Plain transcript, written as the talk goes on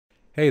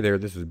Hey there,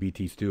 this is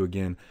BT Stu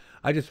again.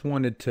 I just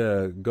wanted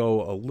to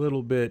go a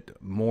little bit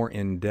more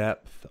in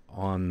depth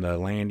on the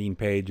landing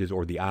pages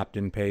or the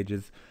opt-in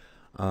pages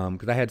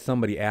because I had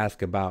somebody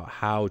ask about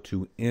how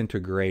to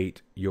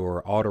integrate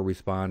your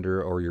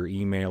autoresponder or your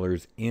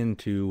emailers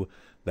into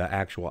the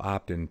actual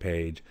opt-in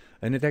page.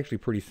 And it's actually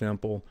pretty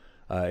simple.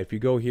 If you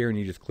go here and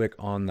you just click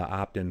on the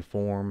opt-in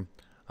form,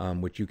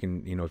 which you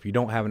can, if you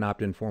don't have an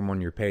opt-in form on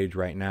your page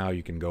right now,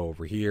 you can go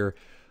over here,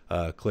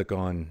 click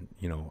on,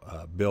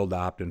 build the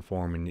opt-in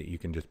form, and you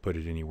can just put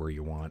it anywhere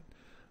you want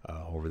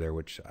over there,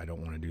 which I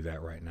don't want to do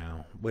that right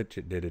now, which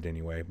it did it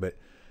anyway. But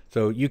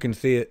so you can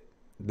see it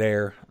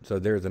there. So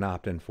there's an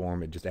opt-in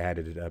form. It just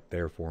added it up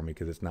there for me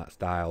because it's not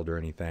styled or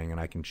anything, and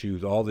I can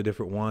choose all the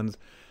different ones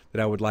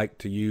that I would like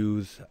to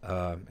use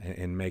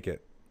and make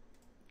it,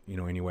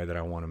 any way that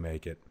I want to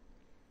make it.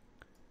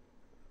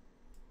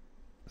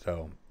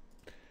 So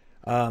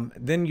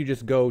then you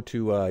just go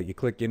to, you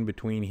click in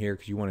between here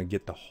because you want to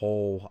get the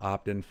whole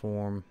opt-in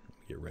form.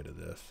 Get rid of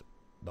this.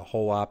 The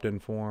whole opt-in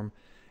form.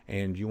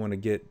 And you want to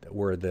get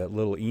where the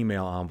little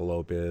email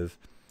envelope is.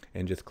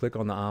 And just click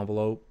on the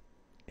envelope.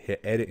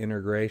 Hit Edit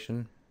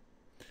Integration.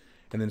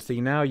 And then see,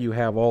 now you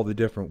have all the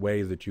different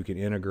ways that you can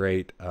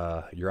integrate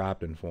your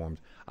opt-in forms.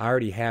 I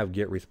already have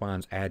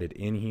GetResponse added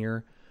in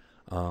here.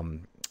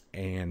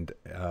 And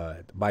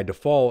by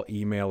default,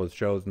 email is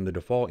chosen. The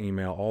default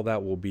email, all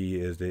that will be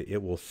is that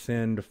it will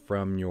send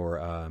from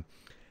your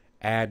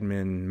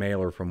admin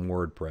mailer from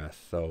WordPress.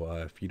 So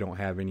if you don't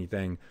have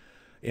anything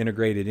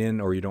integrated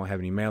in or you don't have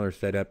any mailer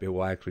set up, it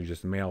will actually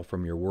just mail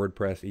from your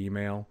WordPress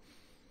email.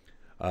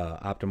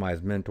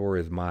 Optimize Mentor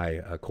is my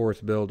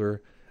course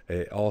builder.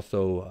 It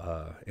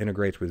also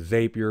integrates with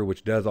Zapier,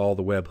 which does all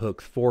the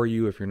webhooks for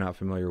you if you're not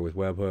familiar with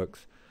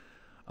webhooks.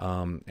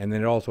 And then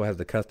it also has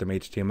the custom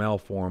HTML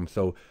form.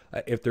 So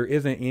if there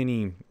isn't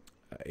any,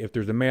 if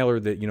there's a mailer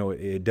that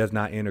it does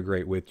not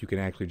integrate with, you can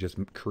actually just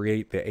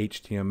create the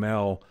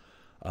HTML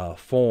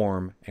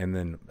form and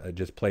then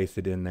just place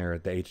it in there,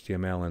 the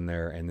HTML in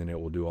there, and then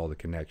it will do all the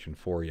connection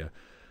for you.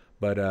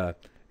 But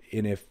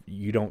and if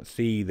you don't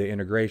see the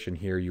integration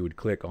here, you would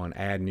click on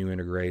Add New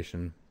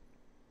Integration.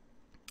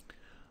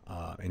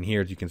 And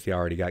here, as you can see, I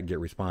already got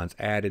GetResponse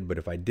added. But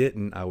if I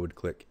didn't, I would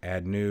click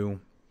Add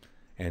New.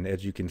 And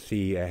as you can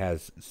see, it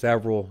has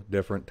several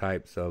different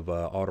types of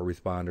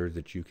autoresponders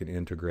that you can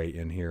integrate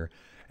in here.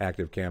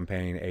 Active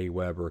Campaign,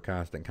 Aweber,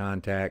 Constant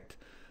Contact,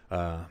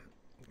 HubSpot,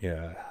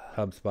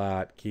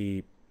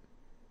 Keep,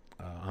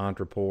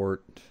 Ontraport,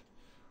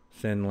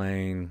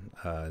 SendLane,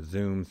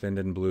 Zoom,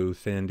 Sendinblue,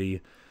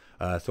 Sendy.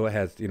 So it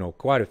has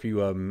quite a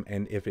few of them.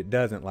 And if it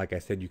doesn't, like I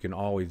said, you can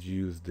always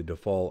use the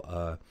default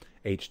the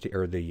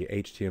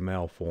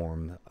HTML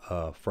form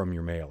from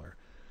your mailer.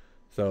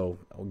 So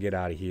I'll get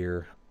out of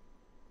here,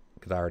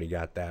 because I already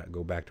got that.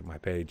 Go back to my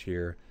page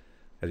here.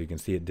 As you can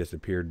see, it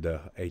disappeared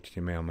the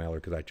HTML mailer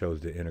because I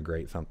chose to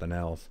integrate something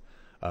else.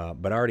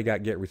 But I already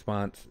got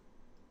GetResponse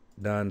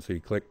done, so you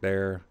click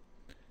there,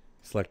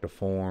 select a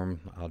form.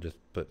 I'll just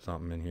put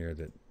something in here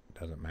that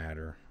doesn't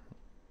matter.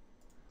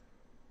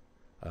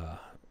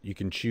 You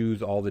can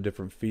choose all the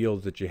different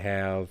fields that you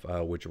have,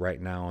 which right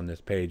now on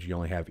this page you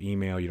only have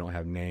email, you don't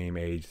have name,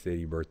 age,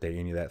 city, birthday,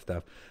 any of that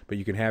stuff. But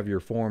you can have your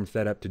form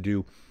set up to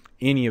do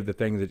any of the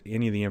things,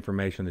 any of the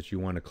information that you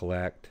want to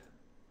collect.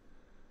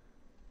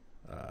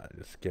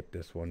 Just skip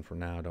this one for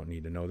now, don't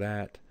need to know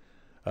that.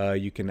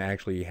 You can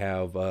actually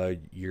have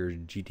your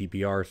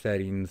GDPR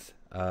settings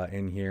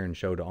in here and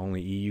show to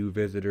only EU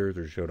visitors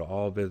or show to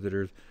all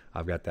visitors.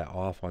 I've got that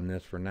off on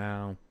this for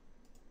now.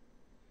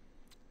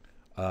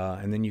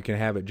 And then you can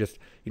have it just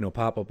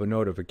pop up a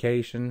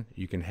notification.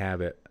 You can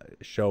have it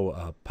show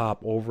a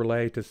pop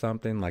overlay to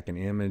something like an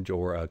image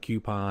or a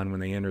coupon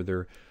when they enter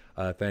their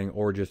thing,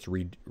 or just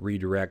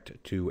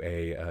redirect to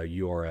a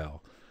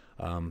URL.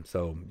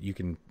 So you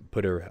can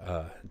put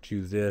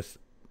choose this,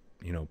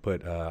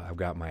 I've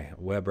got my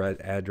web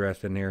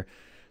address in there.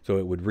 So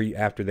it would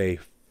after they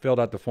filled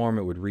out the form,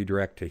 it would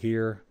redirect to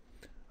here.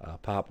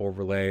 Pop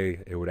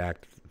overlay, it would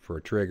act for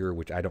a trigger,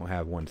 which I don't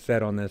have one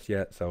set on this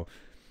yet, so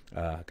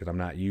because I'm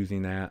not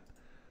using that.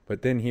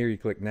 But then here you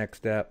click next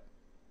step,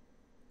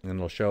 and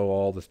it'll show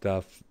all the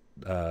stuff,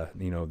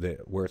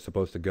 where it's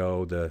supposed to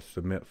go, the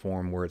submit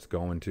form where it's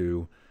going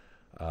to,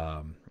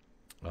 and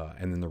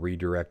then the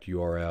redirect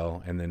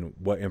URL, and then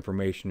what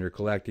information you're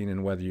collecting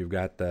and whether you've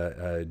got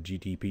the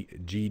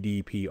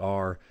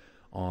GDPR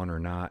on or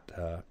not.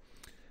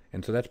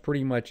 And so that's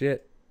pretty much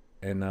it.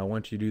 And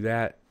once you do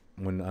that,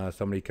 when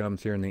somebody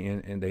comes here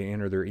and they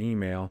enter their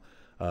email,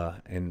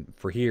 and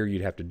for here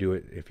you'd have to do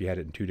it, if you had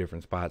it in two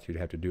different spots, you'd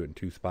have to do it in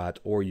two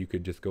spots, or you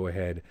could just go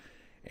ahead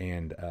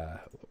and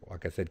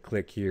like I said,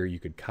 click here, you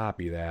could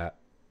copy that,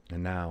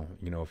 and now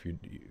if you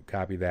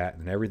copy that,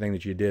 and everything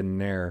that you did in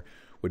there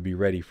would be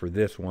ready for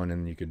this one,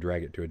 and you could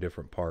drag it to a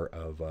different part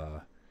of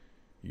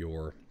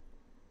your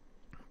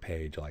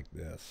page like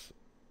this.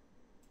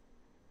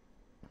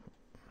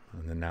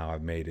 And then now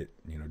I've made it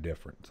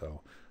different.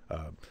 So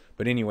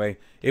But anyway,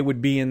 it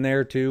would be in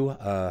there too,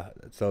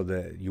 so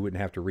that you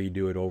wouldn't have to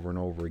redo it over and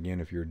over again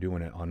if you're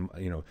doing it on,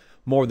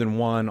 more than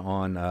one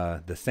on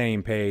the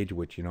same page,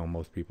 which,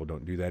 most people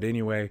don't do that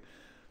anyway.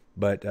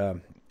 But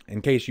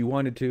in case you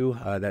wanted to,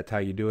 that's how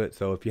you do it.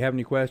 So if you have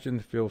any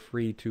questions, feel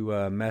free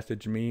to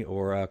message me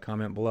or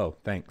comment below.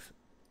 Thanks.